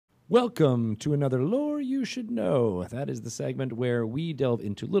Welcome to another Lore You Should Know. That is the segment where we delve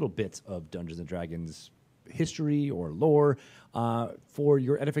into little bits of Dungeons & Dragons history or lore for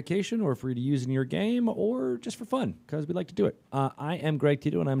your edification or for you to use in your game or just for fun, because we like to do it. I am Greg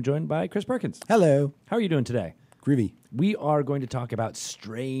Tito, and I'm joined by Chris Perkins. Hello. How are you doing today? Groovy. We are going to talk about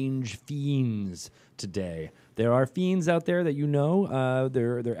strange fiends today. There are fiends out there that you know.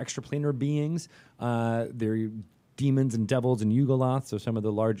 They're extraplanar beings. They're demons and devils and Yugoloths, so some of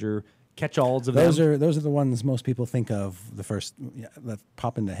the larger catch-alls of those them. Those are the ones most people think of the first that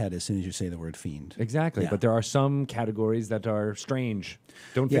pop in the head as soon as you say the word fiend. Exactly, Yeah. but there are some categories that are strange.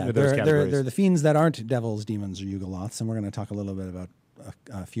 Don't fit into those they're, categories. they're the fiends that aren't devils, demons, or Yugoloths, and we're going to talk a little bit about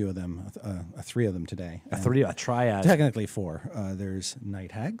a few of them, three of them today. A triad. Technically four. There's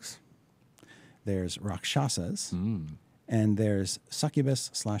night hags, there's rakshasas, and there's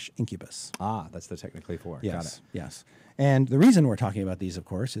succubus/incubus. Ah, that's the technically four. Yes, Got it. yes. And the reason we're talking about these, of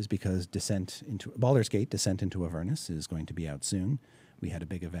course, is because Baldur's Gate, Descent into Avernus, is going to be out soon. We had a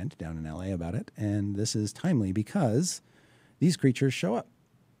big event down in LA about it, and this is timely because these creatures show up.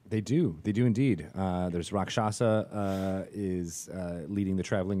 They do indeed. There's Rakshasa is leading the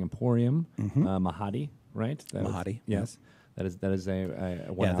traveling emporium. Mahadi, right? Mahadi, Yes. yep. That is a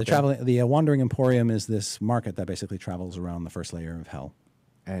one. Yeah, out the Wandering Emporium is this market that basically travels around the first layer of hell.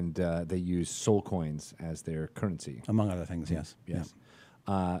 And they use soul coins as their currency, Among other things, yes. Yes.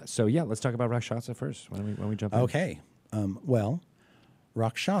 So let's talk about Rakshasa first. Why don't we jump in? Okay. Well,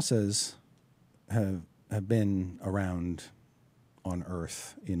 Rakshasas have been around on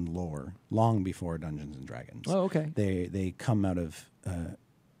Earth in lore long before Dungeons and Dragons. Oh, okay. They come out of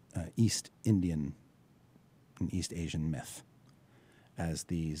East Indian and East Asian myth as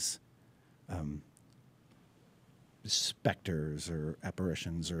these specters or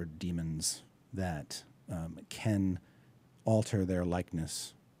apparitions or demons that can alter their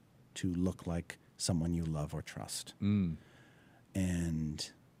likeness to look like someone you love or trust. And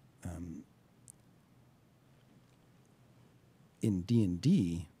in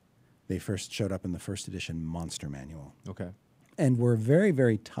D&D, they first showed up in the first edition monster manual. Okay. And were very,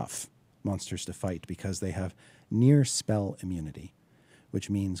 very tough monsters to fight because they have near spell immunity, which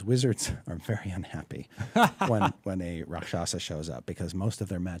means wizards are very unhappy when a Rakshasa shows up because most of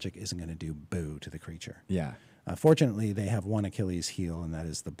their magic isn't going to do boo to the creature. Yeah. Fortunately, they have one Achilles heel, and that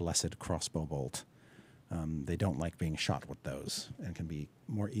is the blessed crossbow bolt. They don't like being shot with those and can be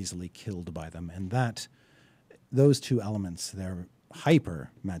more easily killed by them. And those two elements, their hyper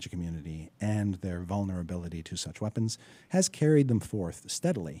magic immunity and their vulnerability to such weapons, has carried them forth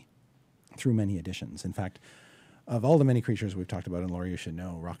steadily through many editions. In fact, of all the many creatures we've talked about in Lore You Should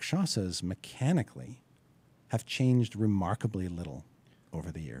Know, Rakshasas mechanically have changed remarkably little over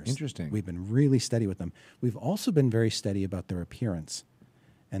the years. Interesting. We've been really steady with them. We've also been very steady about their appearance,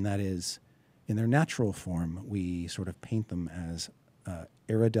 and that is, in their natural form, we sort of paint them as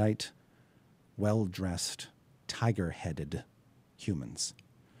erudite, well-dressed, tiger-headed humans.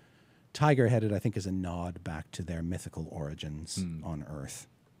 Tiger-headed, I think, is a nod back to their mythical origins on Earth.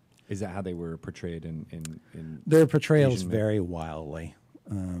 Is that how they were portrayed in Their portrayals Asian vary wildly,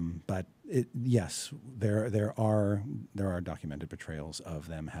 but yes, there are documented portrayals of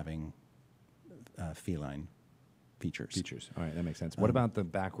them having feline features. All right, that makes sense. What about the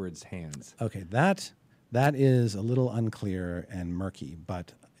backwards hands? Okay, that is a little unclear and murky,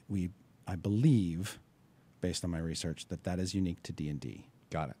 but I believe, based on my research, that is unique to D&D.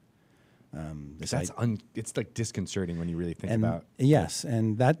 Got it. It's like disconcerting when you really think about. Yes,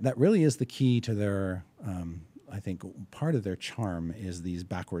 and that really is the key to their. I think part of their charm is these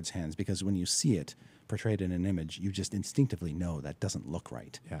backwards hands, because when you see it portrayed in an image, you just instinctively know that doesn't look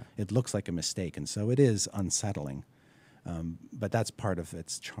right. Yeah. It looks like a mistake, and so it is unsettling. But that's part of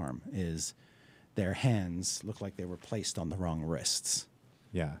its charm, is their hands look like they were placed on the wrong wrists.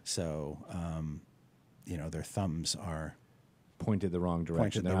 Yeah. So, their thumbs are Pointed the wrong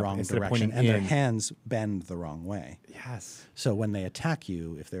direction. pointed the wrong direction, and their hands bend the wrong way. Yes. So when they attack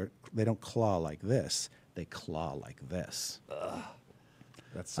you, if they don't claw like this, they claw like this.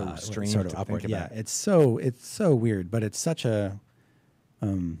 That's so strange. Sort of to upward. think Yeah, about. it's so weird, but it's such a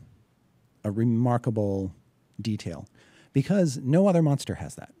remarkable detail because no other monster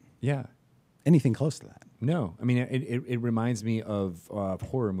has that. Yeah. Anything close to that. No, I mean it reminds me of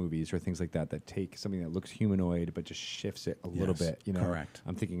horror movies or things like that take something that looks humanoid but just shifts it a little bit. Correct.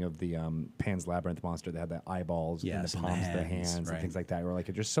 I'm thinking of the Pan's Labyrinth monster that had the eyeballs and the palms of the hands right. and things like that. Or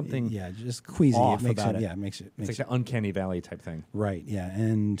like just something. Yeah, just queasy. Off it makes about it. it. Yeah, it makes it. It's like the uncanny valley type thing. Right. Yeah,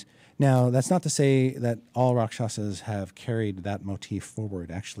 and now that's not to say that all Rakshasas have carried that motif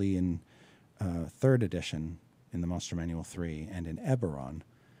forward. Actually, in third edition in the Monster Manual 3 and in Eberron,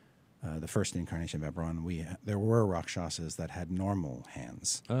 the first incarnation of Eberron, there were Rakshasas that had normal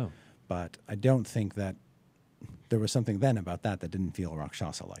hands. Oh. But I don't think that there was something then about that didn't feel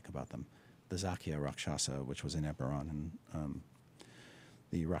Rakshasa-like about them. The Zakya Rakshasa, which was in Eberron, and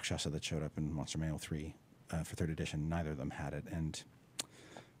the Rakshasa that showed up in Monster Manual 3 for 3rd edition, neither of them had it. And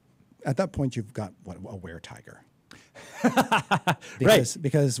at that point, you've got a were-tiger.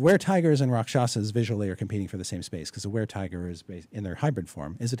 Because were-tigers and Rakshasas visually are competing for the same space, because a were-tiger is in their hybrid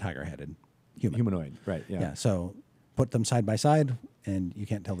form is a tiger-headed humanoid, right? Yeah. So put them side by side, and you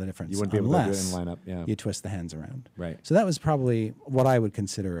can't tell the difference. You wouldn't be able to do it in lineup. Yeah. You twist the hands around. Right. So that was probably what I would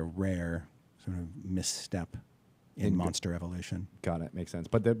consider a rare sort of misstep in monster evolution. Got it. Makes sense.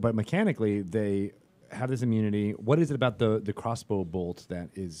 But mechanically, they have this immunity. What is it about the crossbow bolt that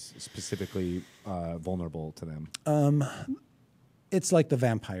is specifically vulnerable to them? It's like the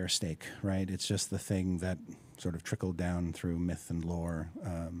vampire stake, right? It's just the thing that sort of trickled down through myth and lore.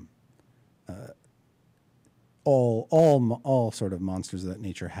 All sort of monsters of that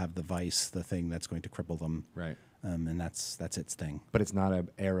nature have the vice, the thing that's going to cripple them. Right. And that's its thing. But it's not an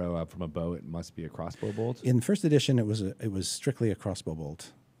arrow up from a bow. It must be a crossbow bolt. In 1st edition, it was strictly a crossbow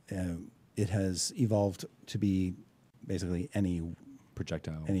bolt. It has evolved to be basically any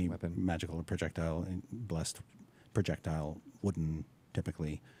projectile, any weapon, magical or projectile, blessed projectile, wooden,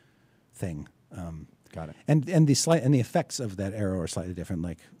 typically thing. Got it. And the effects of that arrow are slightly different.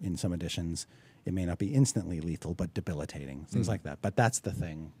 Like in some editions, it may not be instantly lethal, but debilitating, things like that. But that's the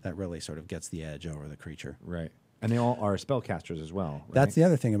thing that really sort of gets the edge over the creature. Right. And they all are spellcasters as well. Right? That's the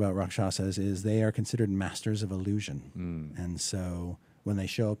other thing about Rakshasas is they are considered masters of illusion. And so when they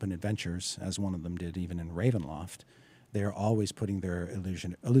show up in adventures, as one of them did even in Ravenloft, they're always putting their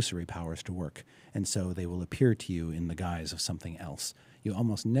illusory powers to work. And so they will appear to you in the guise of something else. You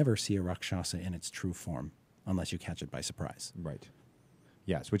almost never see a Rakshasa in its true form unless you catch it by surprise. Right.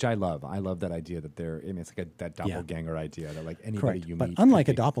 Yes, which I love. I love that idea that it's like that doppelganger idea that like anybody Correct. you but meet. But unlike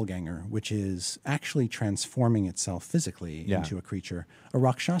a doppelganger, which is actually transforming itself physically into a creature, a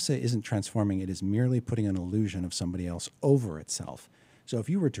Rakshasa isn't transforming. It is merely putting an illusion of somebody else over itself. So if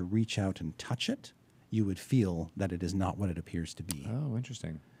you were to reach out and touch it, you would feel that it is not what it appears to be. Oh,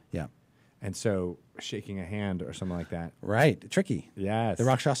 interesting. Yeah. And so shaking a hand or something like that. Right. Tricky. Yes. The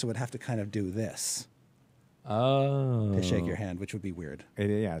Rakshasa would have to kind of do this. Oh. To shake your hand, which would be weird.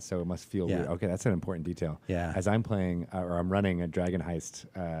 Yeah, so it must feel weird. Okay, that's an important detail. Yeah. As I'm playing, or I'm running a Dragon Heist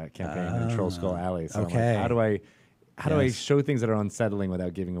campaign in Troll Skull Alley. So okay. I'm like, how do I show things that are unsettling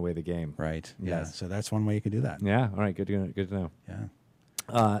without giving away the game? Right. Yeah. So that's one way you could do that. Yeah. All right. Good to know.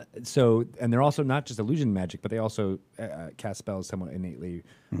 Yeah. And they're also not just illusion magic, but they also cast spells somewhat innately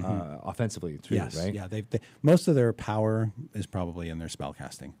offensively too, yes. right? Yeah. They most of their power is probably in their spell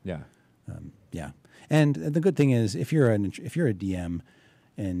casting. Yeah. Yeah. And the good thing is, if you're a DM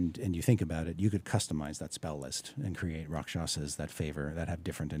and you think about it, you could customize that spell list and create Rakshasas that have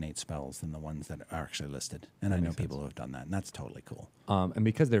different innate spells than the ones that are actually listed. And I know people who have done that, and that's totally cool. And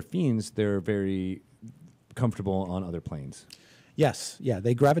because they're fiends, they're very comfortable on other planes. Yes. Yeah.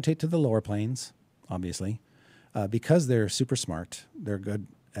 They gravitate to the lower planes, obviously. Because they're super smart, they're good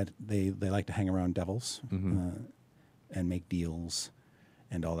at, they like to hang around devils and make deals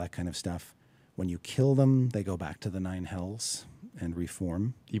and all that kind of stuff. When you kill them, they go back to the 9 hells and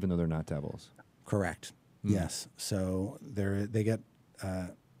reform. Even though they're not devils. Correct. Yes. So they get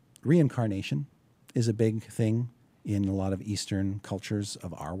reincarnation is a big thing in a lot of Eastern cultures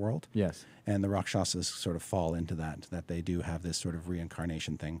of our world. Yes. And the Rakshasas sort of fall into that they do have this sort of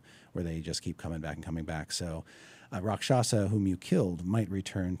reincarnation thing where they just keep coming back and coming back. So a Rakshasa whom you killed might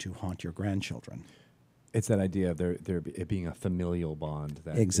return to haunt your grandchildren. It's that idea of it being a familial bond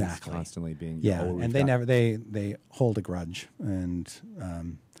that is constantly being and they hold a grudge and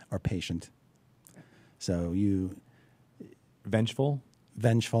are patient. So vengeful,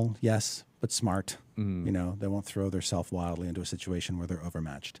 yes, but smart. You know, they won't throw themselves wildly into a situation where they're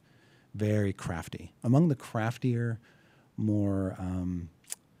overmatched. Very crafty. Among the craftier, more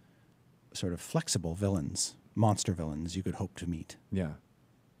sort of flexible villains, monster villains you could hope to meet. Yeah.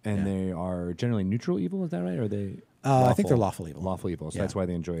 And they are generally neutral evil, is that right? Or are they I think they're lawful evil. Lawful evil. So that's why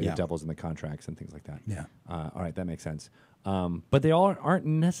they enjoy the devils and the contracts and things like that. Yeah. All right, that makes sense. But they all aren't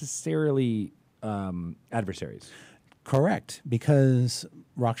necessarily adversaries. Correct, because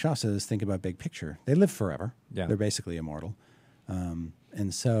Rakshasas think about big picture. They live forever. Yeah. They're basically immortal.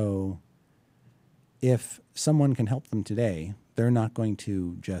 And so if someone can help them today, they're not going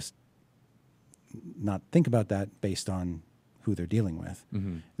to just not think about that based on who they're dealing with.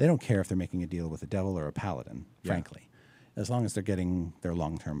 They don't care if they're making a deal with a devil or a paladin, frankly. As long as they're getting their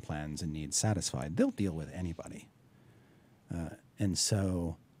long-term plans and needs satisfied, they'll deal with anybody. And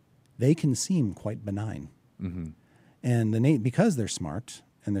so they can seem quite benign. And because they're smart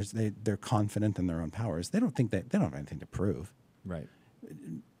and they're confident in their own powers, they don't have anything to prove. Right.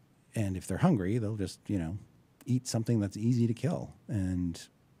 And if they're hungry, they'll just, eat something that's easy to kill and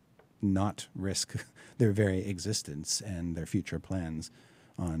not risk their very existence and their future plans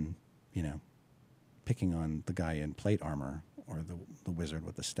on, picking on the guy in plate armor or the wizard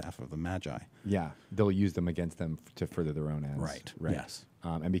with the staff of the Magi. Yeah, they'll use them against them to further their own ends. Right. Yes.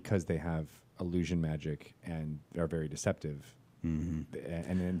 And because they have illusion magic and are very deceptive and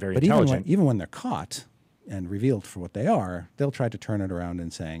very But intelligent. even when they're caught and revealed for what they are, they'll try to turn it around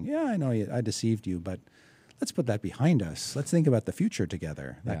and saying, yeah, I know I deceived you, but let's put that behind us. Let's think about the future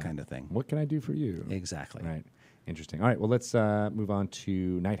together, that kind of thing. What can I do for you? Exactly. Right. Interesting. All right, well, let's move on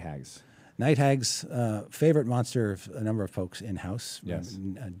to night hags. Night hags, favorite monster of a number of folks in-house. Yes.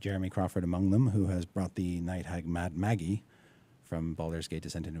 Jeremy Crawford among them, who has brought the night hag Mad Maggie from Baldur's Gate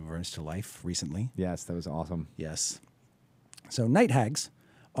Descent into Avernus to life recently. Yes, that was awesome. Yes. So night hags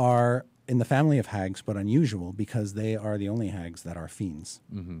are in the family of hags, but unusual because they are the only hags that are fiends,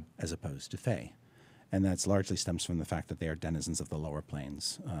 as opposed to fae. And that's largely stems from the fact that they are denizens of the lower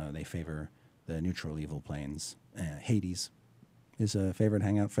planes. They favor the neutral evil planes. Hades is a favorite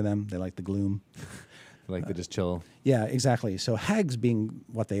hangout for them. They like the gloom. Like they just chill. Yeah, exactly. So hags being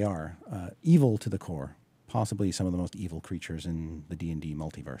what they are, evil to the core, possibly some of the most evil creatures in the D&D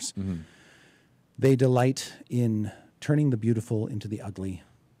multiverse. They delight in turning the beautiful into the ugly,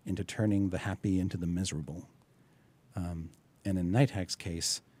 into turning the happy into the miserable. And in Night Hag's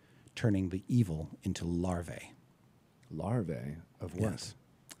case, turning the evil into larvae. Larvae of what? Yes.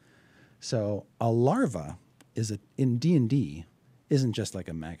 So a larva in D&D isn't just like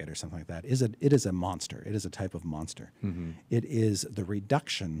a maggot or something like that. It is a monster. It is a type of monster. It is the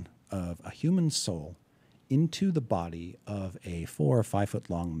reduction of a human soul into the body of a 4 or 5 foot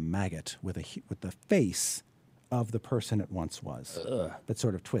long maggot with the face of the person it once was. That's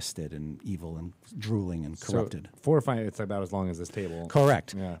sort of twisted and evil and drooling and corrupted. So 4 or 5, it's about as long as this table.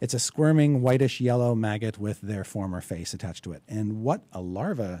 Correct. Yeah. It's a squirming whitish yellow maggot with their former face attached to it. And what a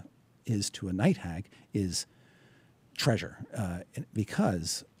larva is to a night hag is treasure,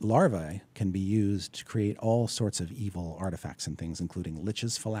 because larvae can be used to create all sorts of evil artifacts and things, including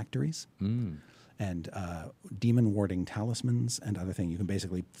liches' phylacteries and demon warding talismans and other things. You can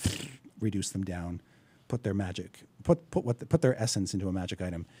basically reduce them down, put their magic, put their essence into a magic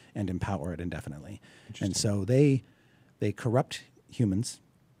item, and empower it indefinitely. And so they corrupt humans.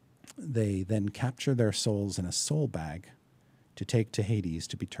 They then capture their souls in a soul bag to take to Hades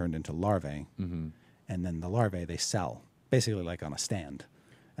to be turned into larvae. And then the larvae they sell, basically like on a stand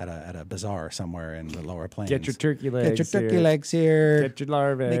at a bazaar somewhere in the lower plains. Get your turkey legs. Get your turkey legs here. Get your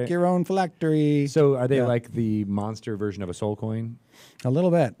larvae. Make your own phylactery. So are they like the monster version of a soul coin? A little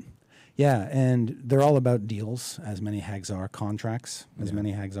bit. Yeah, and they're all about deals, as many hags are, contracts, as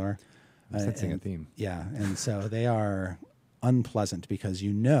many hags are. Sensing a theme. Yeah, and so they are unpleasant because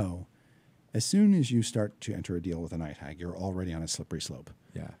as soon as you start to enter a deal with a night hag, you're already on a slippery slope.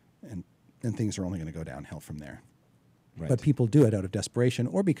 Yeah. And things are only going to go downhill from there. Right. But people do it out of desperation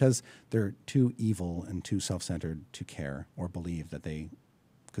or because they're too evil and too self-centered to care or believe that they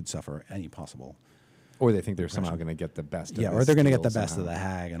could suffer any possible. Or they think they're somehow going to get the best of Yeah, this or they're going to get the deal best of somehow. the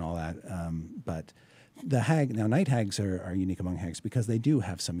hag and all that. But the hag, now night hags are unique among hags because they do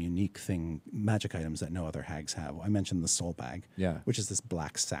have some unique magic items that no other hags have. I mentioned the soul bag, which is this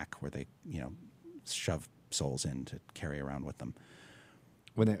black sack where they, shove souls in to carry around with them.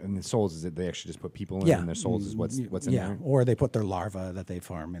 In the souls, is it they actually just put people in and their souls is what's in there? Or they put their larva that they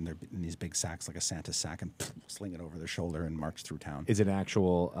farm in these big sacks, like a Santa sack, and sling it over their shoulder and march through town. Is it an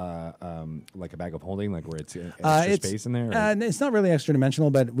actual, like a bag of holding, like where it's extra space in there? It's not really extra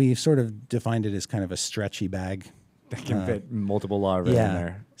dimensional, but we've sort of defined it as kind of a stretchy bag. That can fit multiple larvae in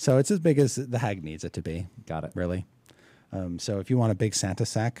there. So it's as big as the hag needs it to be. Got it. Really. So if you want a big Santa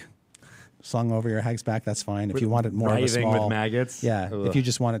sack slung over your hag's back, that's fine. If you want it more of a small, with maggots. Yeah. If you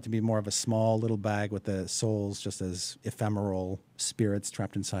just want it to be more of a small little bag with the souls just as ephemeral spirits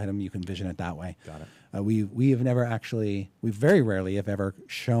trapped inside them, you can vision it that way. Got it. We very rarely have ever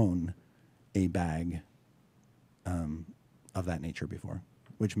shown a bag of that nature before,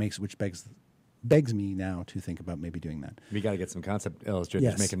 which begs me now to think about maybe doing that. We got to get some concept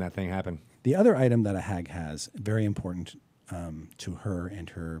illustrators making that thing happen. The other item that a hag has, very important to her and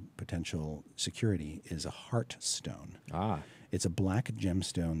her potential security, is a heart stone. It's a black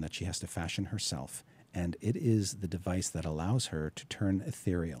gemstone that she has to fashion herself, and it is the device that allows her to turn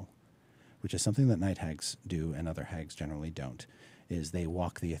ethereal, which is something that night hags do and other hags generally don't, is they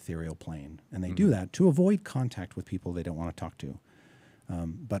walk the ethereal plane. And they do that to avoid contact with people they don't want to talk to.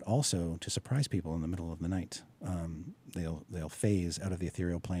 but also to surprise people in the middle of the night. They'll phase out of the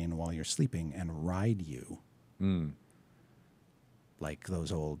ethereal plane while you're sleeping and ride you, like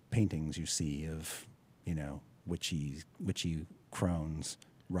those old paintings you see of, witchy crones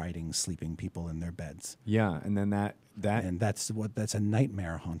riding sleeping people in their beds. Yeah, and then that's a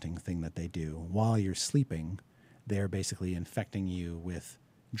nightmare haunting thing that they do while you're sleeping. They're basically infecting you with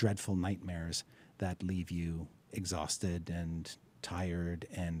dreadful nightmares that leave you exhausted and tired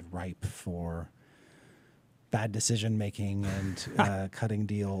and ripe for bad decision making and cutting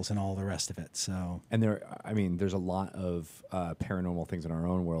deals and all the rest of it. So, and there's a lot of paranormal things in our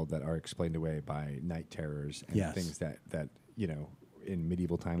own world that are explained away by night terrors and things that in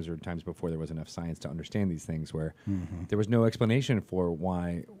medieval times or times before there was enough science to understand these things, where there was no explanation for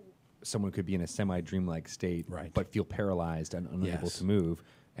why someone could be in a semi-dreamlike state but feel paralyzed and unable to move.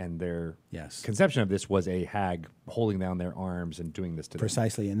 And their conception of this was a hag holding down their arms and doing this to them.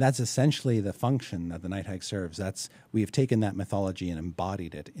 Precisely, and that's essentially the function that the night hag serves. We have taken that mythology and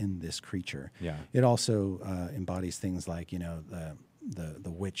embodied it in this creature. Yeah. It also embodies things like the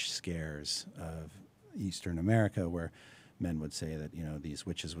witch scares of Eastern America, where men would say that these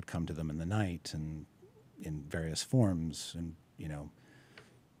witches would come to them in the night and in various forms and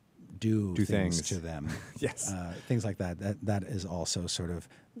do things to them. Yes. Things like that. That is also sort of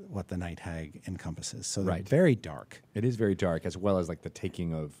what the night hag encompasses. So they're very dark. It is very dark, as well as like the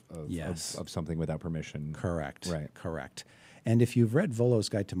taking of something without permission. Correct. Right. Correct. And if you've read Volo's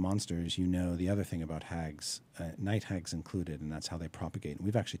Guide to Monsters, you know the other thing about hags, night hags included, and that's how they propagate. And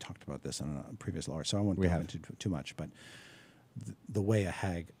we've actually talked about this on a previous lore, so I won't delve into too much. But the way a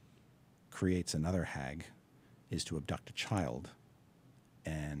hag creates another hag is to abduct a child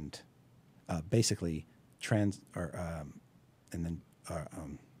and basically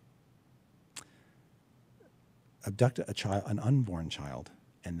abduct an unborn child,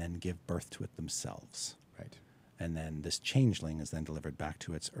 and then give birth to it themselves. Right. And then this changeling is then delivered back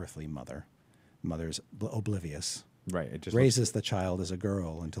to its earthly mother. Mother's oblivious. Right. It just raises the child as a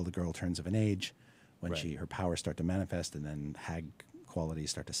girl until the girl turns of an age, when her powers start to manifest, and then hag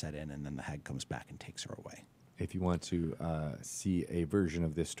qualities start to set in, and then the hag comes back and takes her away. If you want to see a version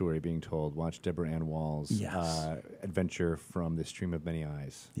of this story being told, watch Deborah Ann Wall's adventure from the Stream of Many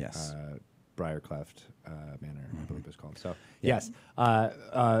Eyes. Yes. Briarcleft Manor, I believe it's called. So, yes,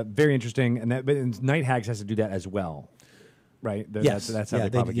 very interesting. And Night Hags has to do that as well, right? Yes. That's how they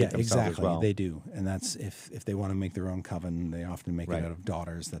propagate themselves exactly. as well. They do. And that's if they want to make their own coven, they often make it out of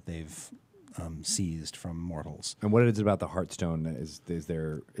daughters that they've seized from mortals. And what is it about the Heartstone? Is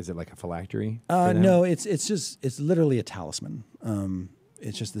it like a phylactery? No, it's literally a talisman.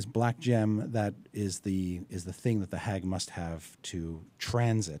 It's just this black gem that is the thing that the hag must have to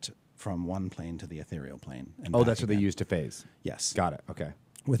transit from one plane to the ethereal plane. And that's what they use to phase. Yes. Got it. Okay.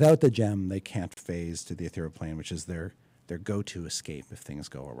 Without the gem, they can't phase to the ethereal plane, which is their go-to escape if things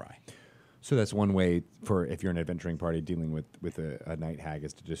go awry. So that's one way for if you're an adventuring party dealing with a night hag,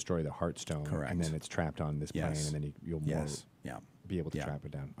 is to destroy the Heartstone. Correct. And then it's trapped on this plane, and then you'll be able to trap it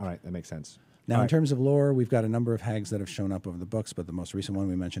down. All right, that makes sense. Now, in terms of lore, we've got a number of hags that have shown up over the books, but the most recent one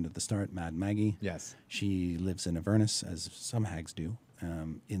we mentioned at the start, Mad Maggie. Yes. She lives in Avernus, as some hags do,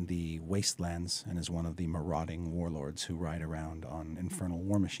 in the wastelands, and is one of the marauding warlords who ride around on infernal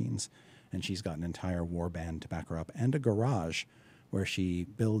war machines. And she's got an entire war band to back her up, and a garage where she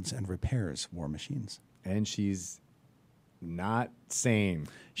builds and repairs war machines. And she's not sane.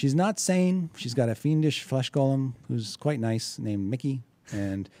 She's not sane. She's got a fiendish flesh golem who's quite nice, named Mickey,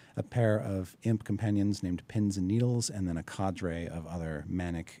 and a pair of imp companions named Pins and Needles, and then a cadre of other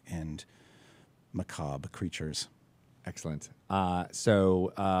manic and macabre creatures. Excellent.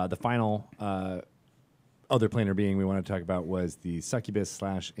 So the final other planar being we want to talk about was the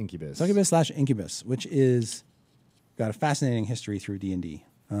succubus/incubus. Succubus/incubus, which is got a fascinating history through D&D.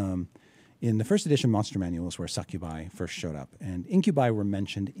 In the first edition Monster Manual is where succubi first showed up, and incubi were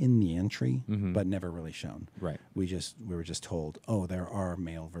mentioned in the entry, but never really shown. Right. We were just told, there are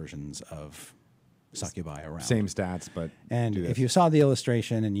male versions of succubi around. Same stats, but and if you saw the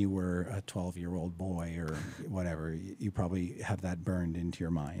illustration and you were a 12-year-old boy or whatever, you probably have that burned into your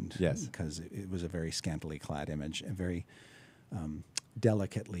mind. Yes, because it was a very scantily clad image, and very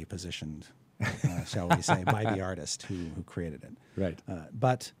delicately positioned. Shall we say, by the artist who created it. Right.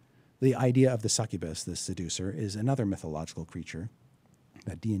 But the idea of the succubus, the seducer, is another mythological creature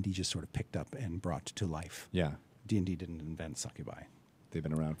that D&D just sort of picked up and brought to life. Yeah. D&D didn't invent succubi. They've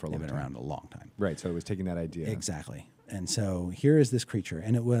been around for a long time. They've been around a long time. Right, so it was taking that idea. Exactly. And so here is this creature,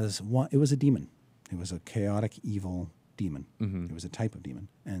 and it was a demon. It was a chaotic, evil demon. It was a type of demon.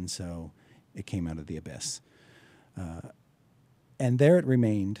 And so it came out of the abyss. And there it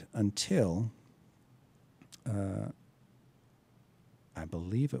remained until, I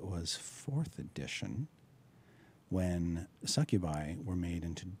believe it was 4th edition, when succubi were made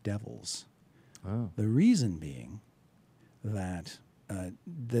into devils. Oh. The reason being that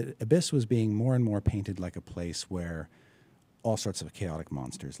the Abyss was being more and more painted like a place where all sorts of chaotic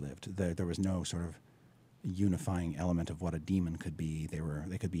monsters lived. There was no sort of unifying element of what a demon could be.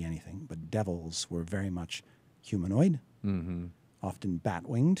 They could be anything. But devils were very much humanoid, often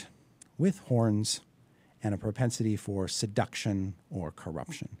bat-winged, with horns, and a propensity for seduction or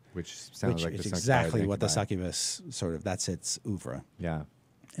corruption. Which sounds like is the exactly what the succubi. succubus sort of, that's its oeuvre. Yeah.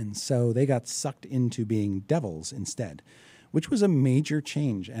 And so they got sucked into being devils instead, which was a major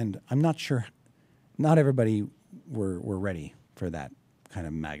change. And I'm not sure, not everybody were ready for that kind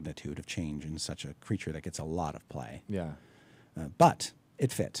of magnitude of change in such a creature that gets a lot of play. Yeah. But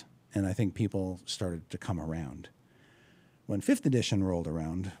it fit, and I think people started to come around. When 5th edition rolled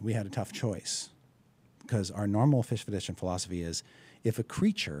around, we had a tough choice, because our normal 5th edition philosophy is if a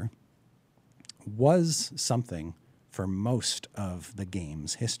creature was something for most of the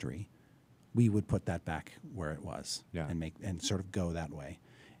game's history, we would put that back where it was and sort of go that way.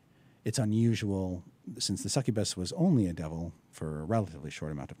 It's unusual, since the succubus was only a devil for a relatively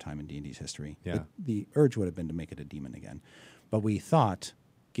short amount of time in D&D's history. Yeah. The urge would have been to make it a demon again. But we thought,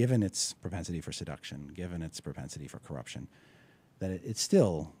 given its propensity for seduction, given its propensity for corruption, that it's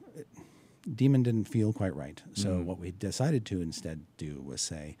still... demon didn't feel quite right. So what we decided to instead do was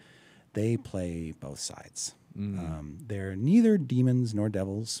say, they play both sides. They're neither demons nor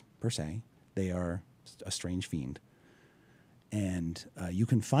devils, per se. They are a strange fiend. And you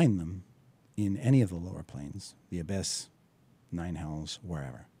can find them in any of the lower planes, the Abyss, Nine Hells,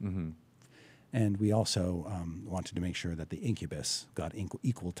 wherever. And we also wanted to make sure that the incubus got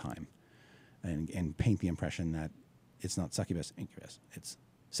equal time and paint the impression that it's not succubus, incubus. It's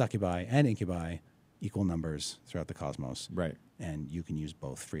succubi and incubi, equal numbers throughout the cosmos. Right. And you can use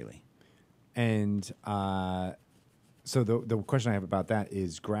both freely. And so the question I have about that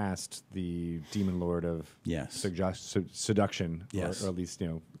is Grast, the demon lord of seduction, Yes. or at least,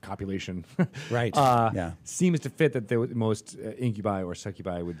 copulation, Right. seems to fit that the most incubi or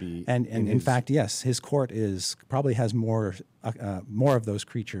succubi would be. And in fact, yes, his court probably has more of those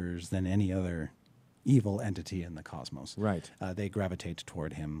creatures than any other evil entity in the cosmos. Right. They gravitate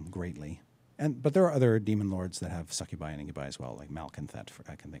toward him greatly. But there are other demon lords that have succubi and incubi as well, like Malconthet,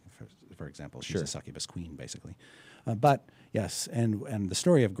 I can think of, for example. She's a succubus queen, basically. But yes, and the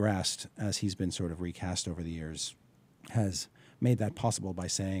story of Grast, as he's been sort of recast over the years, has made that possible by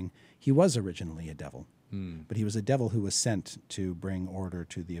saying he was originally a devil, but he was a devil who was sent to bring order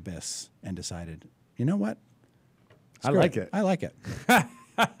to the Abyss and decided, you know what? I like it. I like it.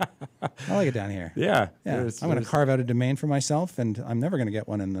 I like it down here. Yeah. I'm going to carve out a domain for myself, and I'm never going to get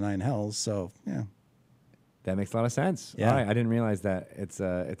one in the Nine Hells. So, yeah. That makes a lot of sense. Yeah. All right. I didn't realize that. It's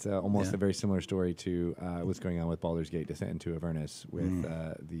almost a very similar story to what's going on with Baldur's Gate Descent into Avernus with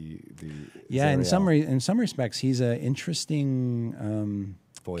the Zariel. In some respects, he's an interesting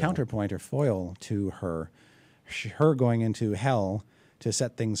counterpoint or foil to her. Her going into hell to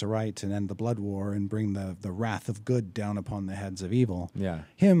set things right and end the blood war and bring the wrath of good down upon the heads of evil. Yeah.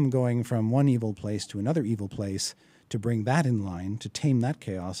 Him going from one evil place to another evil place to bring that in line, to tame that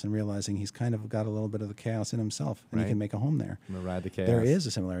chaos, and realizing he's kind of got a little bit of the chaos in himself, and he can make a home there. I'm gonna ride the chaos. There is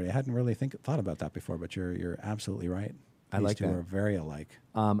a similarity. I hadn't really thought about that before, but you're absolutely right. These two are very alike.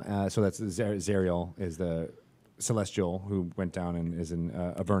 So that's Zariel is the Celestial who went down and is in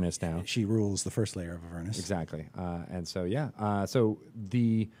Avernus now. She rules the first layer of Avernus. Exactly. And so, so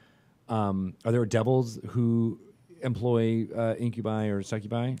are there devils who employ incubi or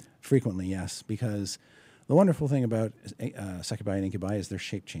succubi? Frequently, yes, because the wonderful thing about succubi and incubi is they're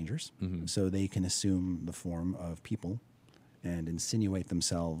shape changers. So they can assume the form of people and insinuate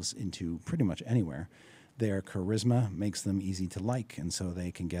themselves into pretty much anywhere. Their charisma makes them easy to like, and so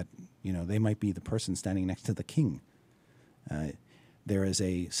they can get, they might be the person standing next to the king. There is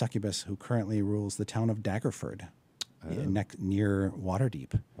a succubus who currently rules the town of Daggerford, near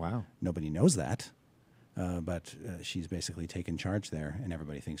Waterdeep. Wow. Nobody knows that, but she's basically taken charge there, and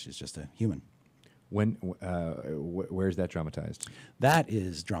everybody thinks she's just a human. Where's that dramatized? That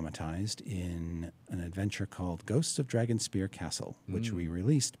is dramatized in an adventure called Ghosts of Dragonspear Castle, which we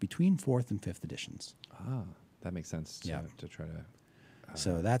released between 4th and 5th editions. Ah, that makes sense. To try to.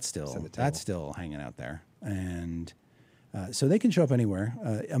 So that's still hanging out there, and so they can show up anywhere.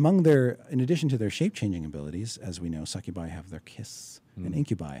 In addition to their shape-changing abilities, as we know, succubi have their kiss, and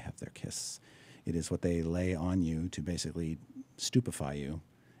incubi have their kiss. It is what they lay on you to basically stupefy you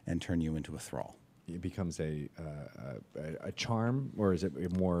and turn you into a thrall. it becomes a charm, or is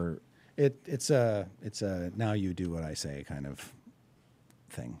it more? It's a now you do what I say kind of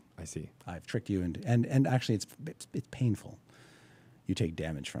thing. I see. I've tricked you, and actually it's painful. You take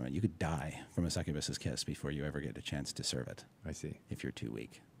damage from it. You could die from a succubus's kiss before you ever get a chance to serve it. I see. If you're too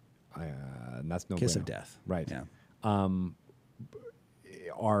weak. And that's no Kiss bueno. of death. Right. Yeah.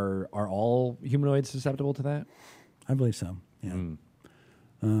 Are all humanoids susceptible to that? I believe so. Yeah.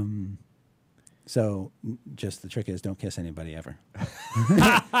 So just the trick is don't kiss anybody ever.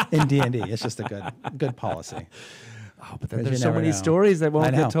 In D&D, it's just a good policy. Oh, but there's so many stories that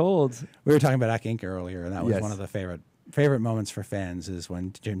won't get told. We were talking about Ak Inc earlier, and that was Yes. one of the favorite moments for fans is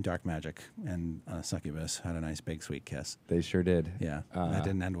when Jim Dark Magic and Succubus had a nice big sweet kiss. They sure did. Yeah, that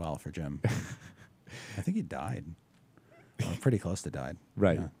didn't end well for Jim. I think he died. Well, pretty close to died.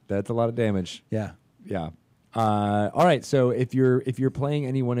 Right. Yeah. That's a lot of damage. Yeah. Yeah. All right. So if you're playing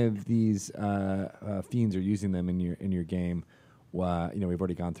any one of these fiends or using them in your game, we've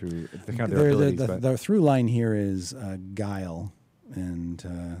already gone through the kind of their abilities. The through line here is guile,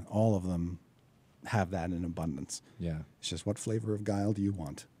 and all of them have that in abundance. Yeah. It's just what flavor of guile do you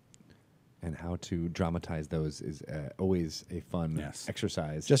want? And how to dramatize those is always a fun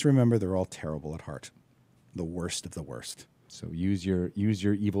exercise. Just remember, they're all terrible at heart, the worst of the worst. So use your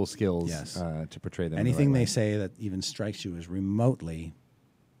evil skills to portray them. Anything the right they way. say that even strikes you as remotely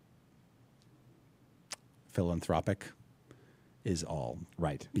philanthropic is all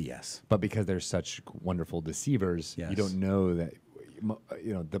right BS. But because they're such wonderful deceivers, you don't know that.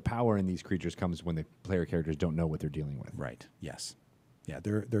 The power in these creatures comes when the player characters don't know what they're dealing with. Right. Yes. Yeah.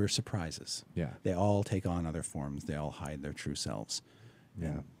 They're surprises. Yeah. They all take on other forms. They all hide their true selves.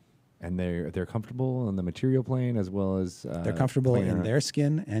 Yeah. And they're comfortable on the material plane as well as they're comfortable in their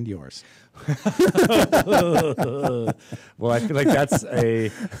skin and yours. Well, I feel like that's a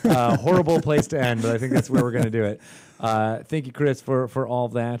horrible place to end, but I think that's where we're going to do it. Thank you, Chris, for all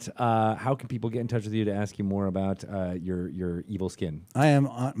of that. How can people get in touch with you to ask you more about your evil skin? I am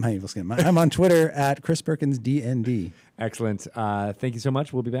on my evil skin. I'm on Twitter at Chris Perkins DND. Excellent. Thank you so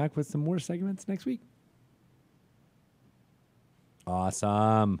much. We'll be back with some more segments next week.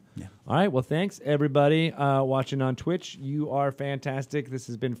 Awesome. Yeah. All right. Well, thanks, everybody watching on Twitch. You are fantastic. This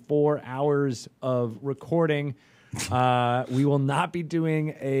has been 4 hours of recording. We will not be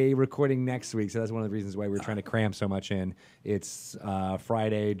doing a recording next week, so that's one of the reasons why we're trying to cram so much in. It's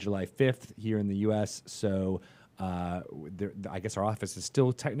Friday, July 5th here in the U.S., so I guess our office is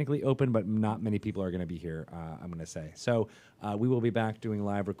still technically open, but not many people are going to be here, I'm going to say. So we will be back doing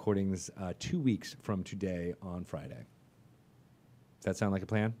live recordings 2 weeks from today on Friday. Does that sound like a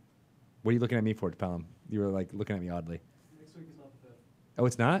plan? What are you looking at me for, Pelham? You were like looking at me oddly. Next week is not the 5th. Oh,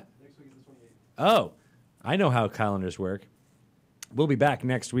 it's not? Next week is the 28th. Oh, I know how calendars work. We'll be back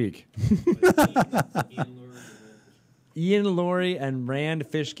next week. Ian Laurie and Rand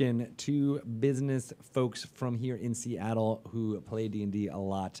Fishkin, two business folks from here in Seattle who play D&D a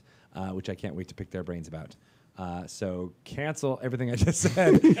lot, which I can't wait to pick their brains about. So cancel everything I just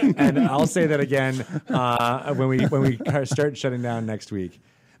said, and I'll say that again when we start shutting down next week.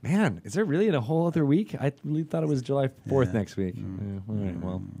 Man, is there really in a whole other week? I really thought it was July 4th next week. All right,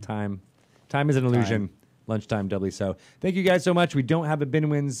 well, time is an illusion. Lunchtime doubly so. Thank you guys so much. We don't have a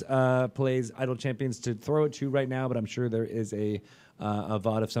Binwins Plays Idle Champions to throw it to right now, but I'm sure there is a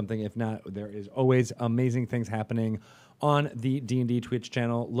VOD of something. If not, there is always amazing things happening on the D&D Twitch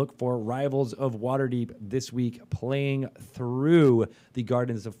channel. Look for Rivals of Waterdeep this week, playing through the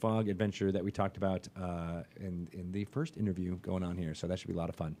Gardens of Fog adventure that we talked about in the first interview going on here. So that should be a lot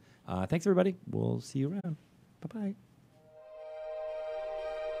of fun. Thanks, everybody. We'll see you around. Bye-bye.